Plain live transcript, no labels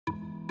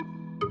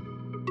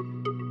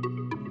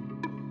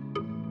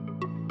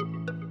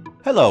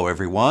Hello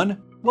everyone,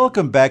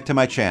 welcome back to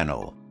my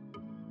channel.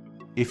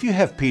 If you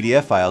have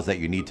PDF files that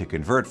you need to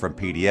convert from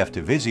PDF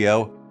to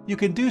Visio, you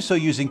can do so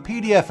using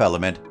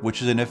PDFelement,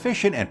 which is an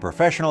efficient and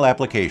professional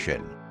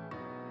application.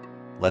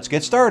 Let's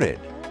get started.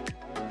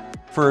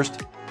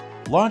 First,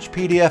 launch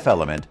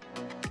PDFelement,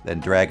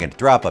 then drag and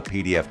drop a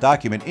PDF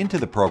document into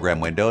the program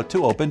window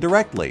to open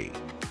directly.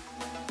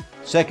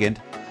 Second,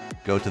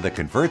 go to the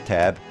Convert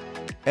tab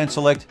and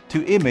select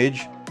to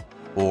Image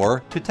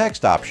or to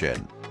Text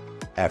option.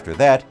 After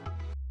that,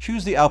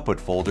 choose the output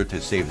folder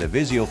to save the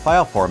Visio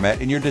file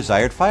format in your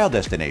desired file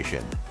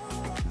destination.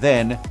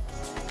 Then,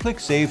 click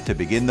Save to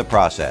begin the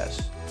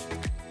process.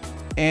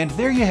 And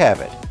there you have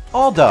it,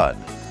 all done.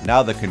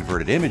 Now the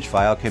converted image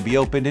file can be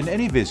opened in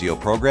any Visio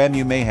program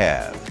you may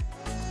have.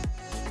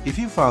 If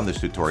you found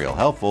this tutorial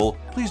helpful,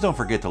 please don't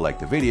forget to like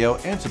the video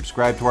and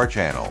subscribe to our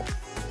channel.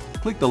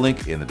 Click the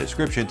link in the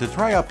description to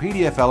try out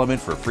PDFelement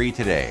for free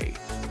today.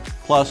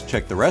 Plus,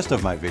 check the rest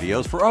of my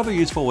videos for other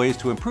useful ways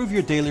to improve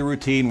your daily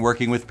routine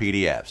working with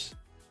PDFs.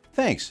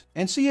 Thanks,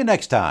 and see you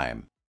next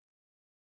time.